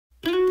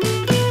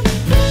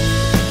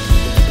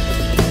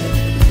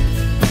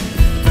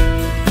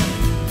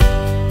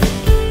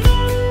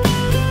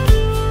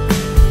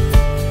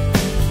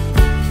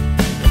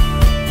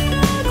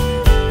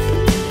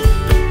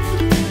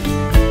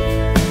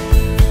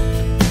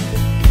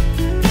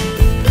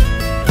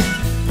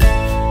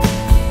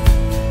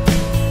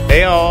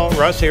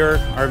Russ here,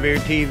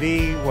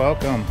 RVerTV.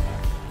 Welcome.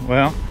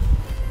 Well,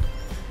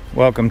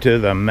 welcome to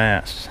the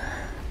mess.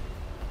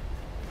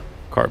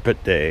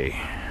 Carpet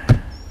day.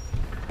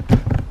 You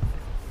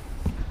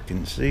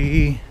can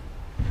see,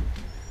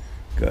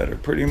 got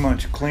it pretty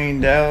much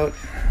cleaned out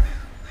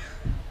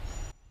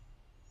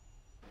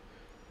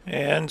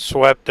and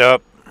swept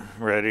up,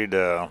 ready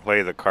to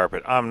lay the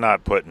carpet. I'm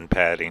not putting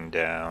padding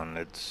down.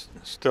 It's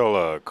still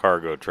a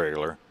cargo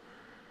trailer,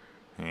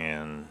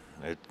 and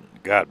it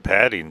got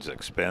padding's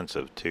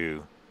expensive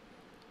too,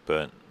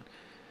 but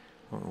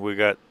we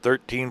got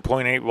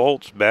 13.8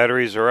 volts.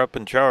 Batteries are up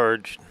and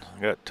charged.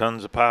 Got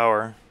tons of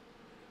power,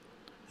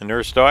 and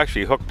they're still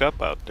actually hooked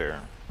up out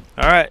there.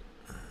 All right,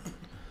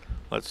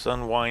 let's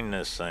unwind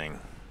this thing.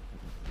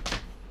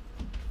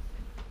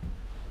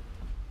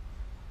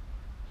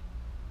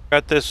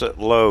 Got this at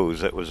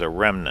Lowe's. It was a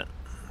remnant,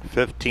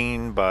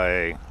 15 by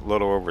a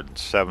little over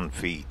 7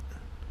 feet,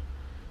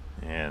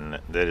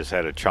 and they just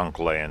had a chunk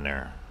laying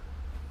there.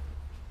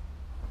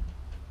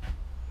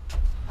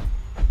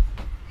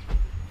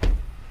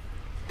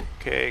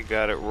 Okay,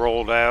 got it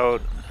rolled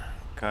out,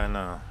 kind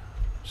of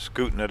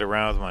scooting it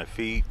around with my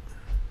feet.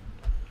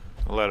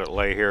 Let it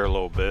lay here a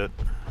little bit,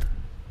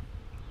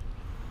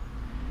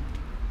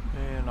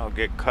 and I'll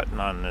get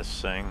cutting on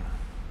this thing.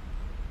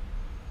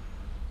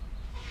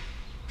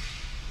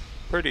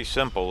 Pretty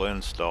simple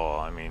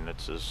install. I mean,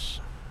 it's just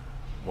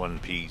one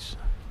piece.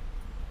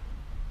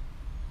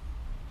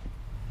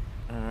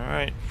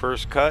 Alright,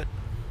 first cut.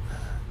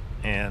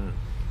 And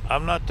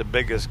I'm not the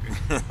biggest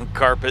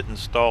carpet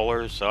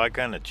installer, so I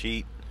kind of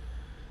cheat.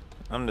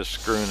 I'm just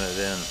screwing it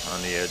in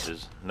on the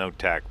edges. No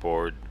tack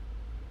board.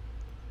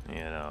 You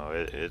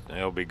know,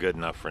 it'll be good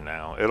enough for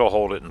now. It'll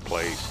hold it in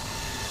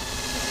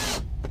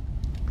place.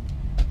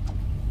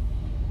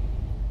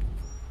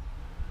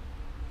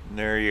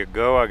 There you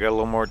go. I got a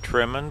little more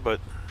trimming, but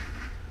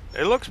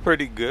it looks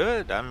pretty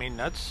good. I mean,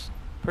 that's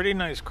pretty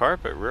nice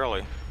carpet,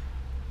 really.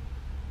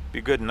 Be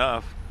good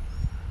enough.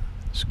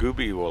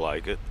 Scooby will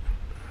like it.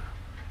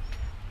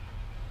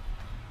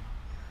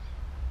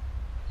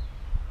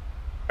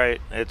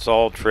 Right, it's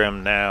all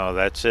trimmed now.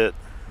 That's it.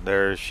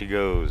 There she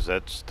goes.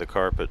 That's the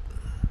carpet.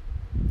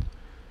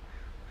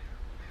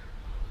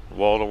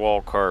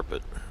 Wall-to-wall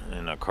carpet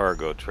in a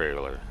cargo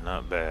trailer.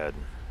 Not bad.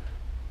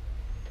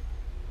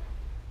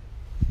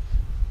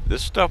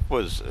 This stuff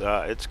was,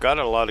 it's got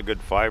a lot of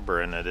good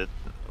fiber in it. It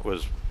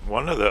was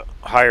one of the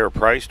higher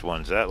priced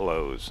ones at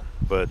Lowe's,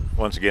 but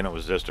once again it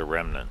was just a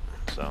remnant.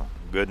 So,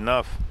 good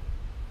enough.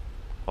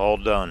 All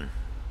done.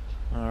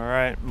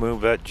 Alright, move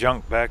that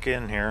junk back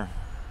in here.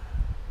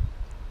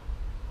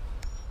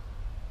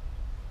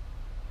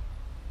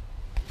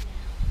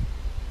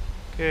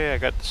 Okay, I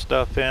got the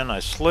stuff in. I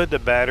slid the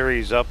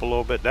batteries up a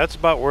little bit. That's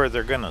about where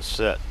they're gonna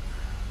sit.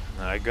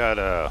 I got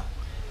a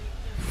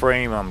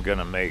frame I'm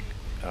gonna make.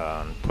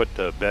 Put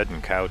the bed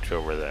and couch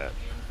over that.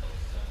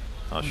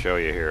 I'll show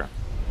you here.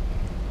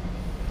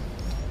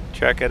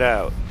 Check it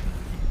out.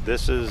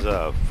 This is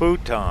a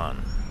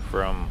Futon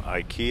from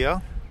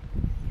Ikea.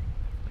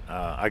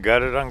 I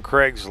got it on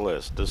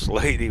Craigslist. This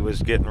lady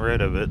was getting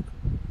rid of it.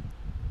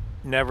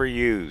 Never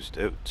used.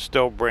 It's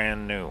still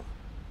brand new.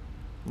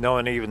 No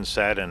one even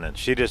sat in it.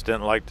 She just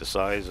didn't like the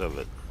size of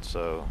it,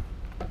 so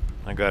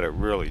I got it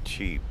really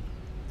cheap.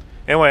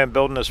 Anyway, I'm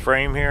building this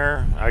frame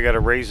here. I got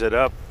to raise it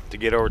up to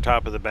get over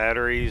top of the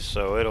batteries,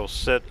 so it'll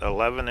sit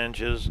 11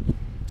 inches.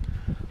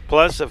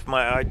 Plus, if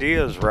my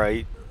idea is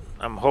right,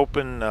 I'm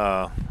hoping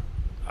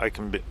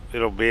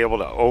it'll be able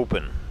to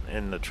open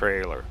in the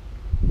trailer.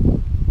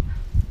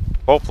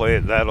 Hopefully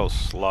that'll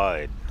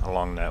slide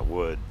along that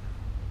wood.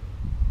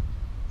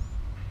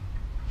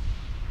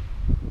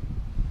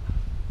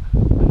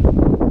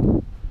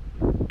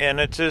 And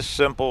it's just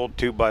simple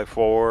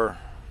 2x4.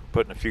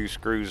 Putting a few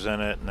screws in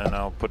it, and then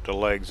I'll put the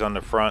legs on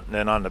the front, and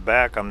then on the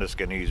back I'm just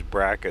going to use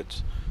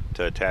brackets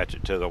to attach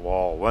it to the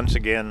wall. Once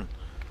again,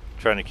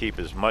 trying to keep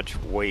as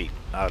much weight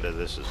out of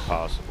this as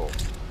possible,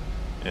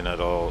 and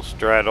it'll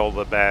straddle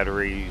the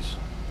batteries,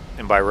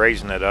 and by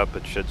raising it up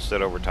it should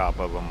sit over top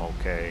of them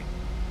okay.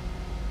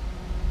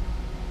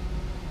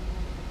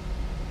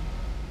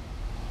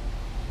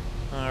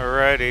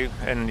 Alrighty,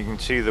 and you can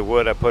see the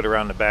wood I put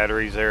around the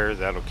batteries there.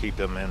 That'll keep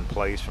them in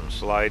place from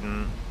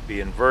sliding. The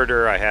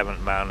inverter, I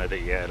haven't mounted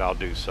it yet. I'll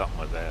do something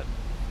with that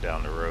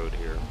down the road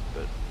here,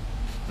 but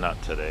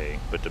not today.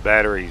 But the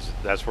batteries,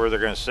 that's where they're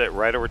going to sit,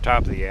 right over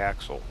top of the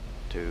axle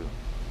too.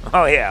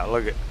 Oh yeah,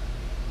 look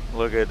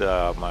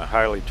at my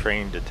highly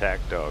trained attack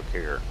dog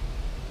here.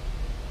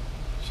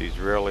 She's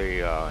really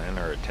in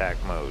her attack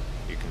mode,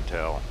 you can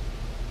tell.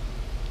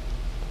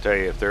 I'll tell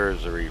you, if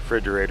there's a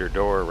refrigerator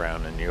door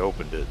around and you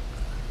opened it,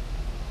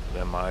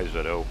 them eyes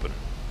would open.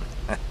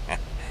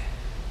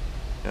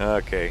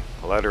 Okay,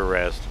 let her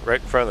rest. Right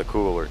in front of the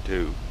cooler,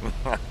 too.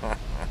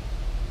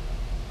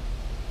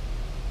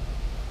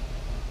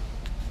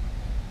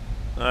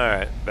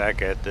 Alright,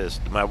 back at this.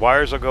 My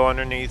wires will go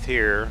underneath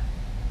here.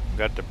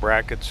 Got the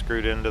bracket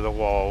screwed into the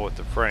wall with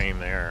the frame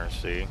there,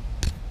 see?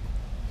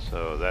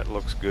 So that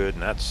looks good,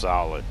 and that's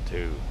solid,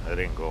 too. That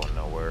ain't going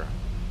nowhere.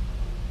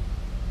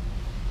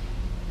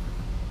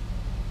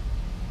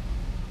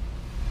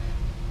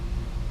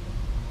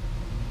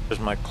 There's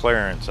my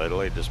clearance. I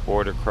laid this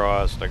board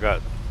across. I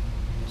got,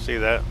 see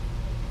that?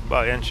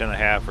 About 1.5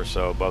 inches or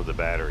so above the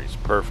batteries.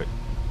 Perfect.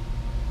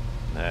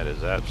 That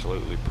is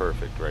absolutely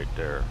perfect right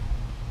there.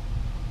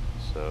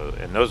 So,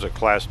 and those are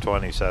class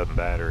 27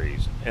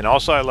 batteries. And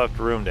also I left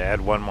room to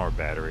add one more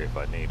battery if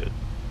I needed.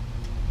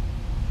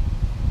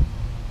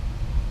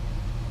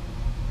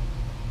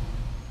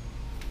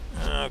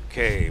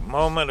 Okay,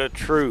 moment of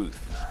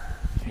truth.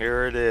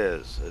 Here it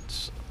is.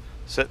 It's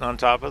sitting on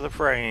top of the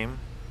frame.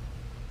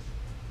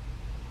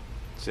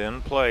 It's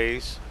in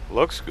place.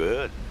 Looks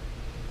good.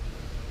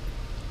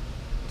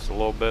 It's a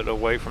little bit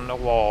away from the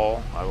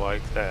wall. I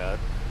like that.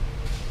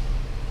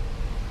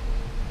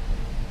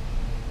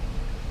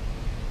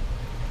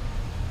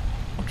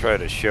 I'll try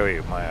to show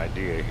you my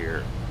idea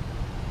here.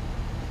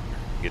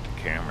 Get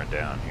the camera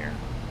down here.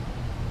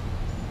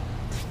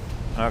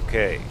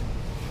 Okay.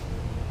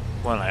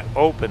 When I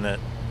open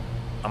it,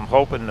 I'm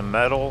hoping the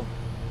metal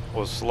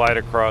will slide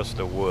across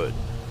the wood.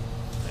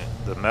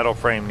 The metal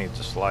frame needs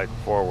to slide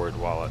forward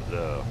while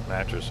the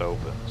mattress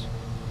opens.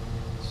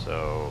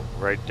 So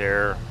right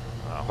there,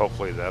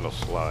 hopefully that'll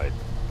slide.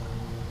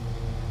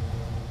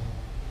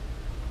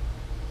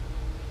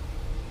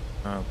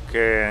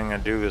 Okay, I'm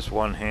gonna do this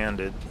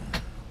one-handed.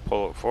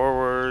 Pull it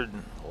forward,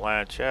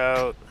 latch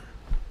out.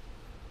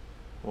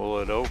 Will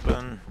it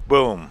open?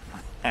 Boom!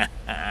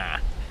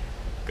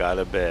 Got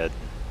a bed.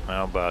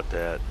 How about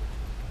that?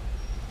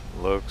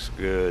 Looks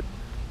good.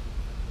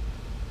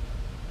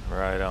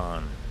 Right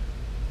on.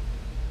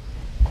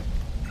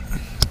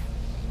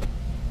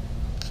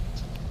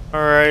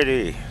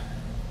 Alrighty.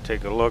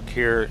 Take a look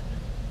here.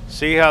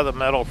 See how the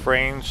metal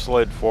frame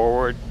slid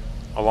forward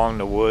along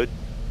the wood?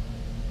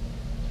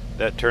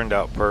 That turned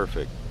out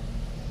perfect.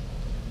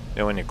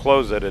 And when you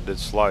close it, it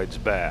slides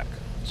back.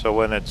 So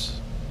when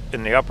it's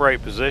in the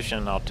upright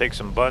position, I'll take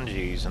some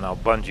bungees and I'll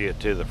bungee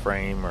it to the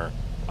frame, or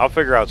I'll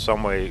figure out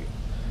some way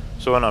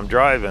so when I'm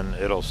driving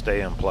it'll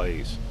stay in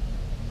place.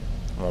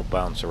 It won't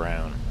bounce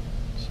around.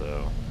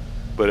 So,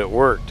 but it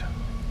worked.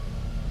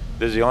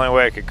 This is the only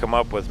way I could come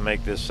up with to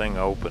make this thing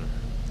open.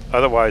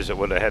 Otherwise it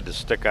would have had to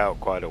stick out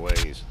quite a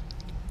ways,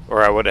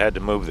 or I would have had to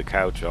move the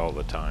couch all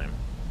the time.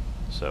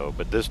 So,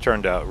 but this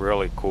turned out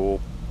really cool.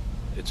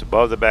 It's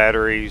above the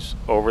batteries,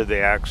 over the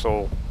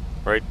axle,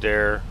 right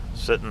there,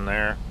 sitting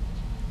there.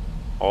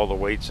 All the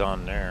weight's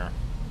on there.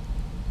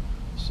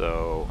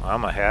 So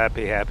I'm a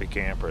happy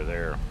camper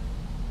there.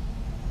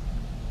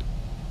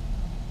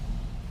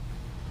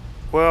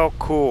 Well,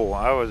 cool.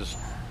 I was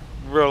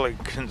really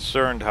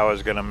concerned how I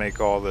was going to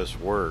make all this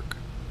work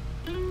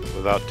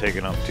without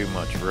taking up too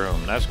much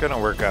room. That's going to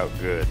work out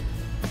good.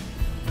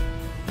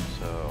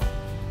 So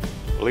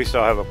at least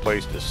I'll have a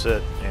place to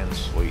sit and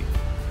sleep.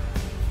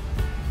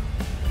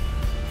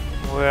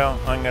 Well,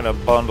 I'm going to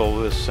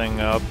bundle this thing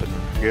up and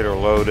get her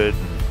loaded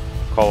and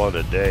call it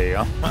a day.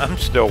 I'm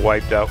still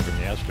wiped out from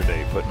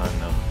yesterday putting on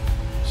them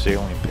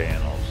ceiling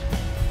panels.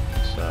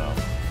 So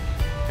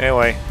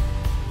anyway,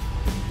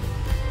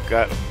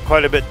 got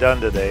quite a bit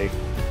done today,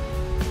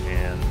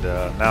 and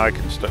now I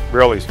can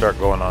really start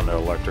going on the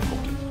electrical.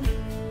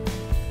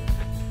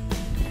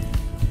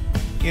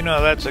 You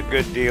know, that's a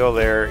good deal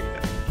there.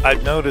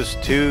 I've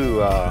noticed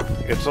too,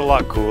 it's a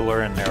lot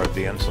cooler in there with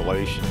the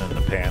insulation and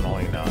the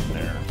paneling on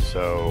there,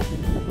 so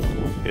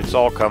it's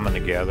all coming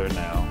together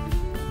now.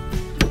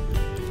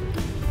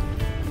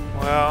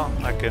 Well,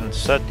 I can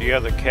set the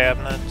other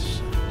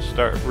cabinets,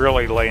 start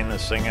really laying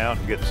this thing out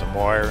and get some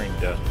wiring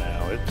done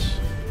now. It's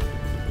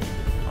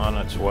on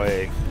its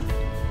way.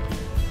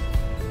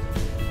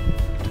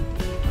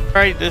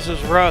 Alright, this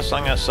is Russ.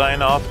 I'm going to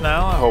sign off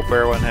now. I hope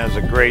everyone has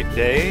a great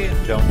day,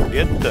 and don't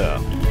forget to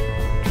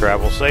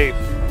travel safe.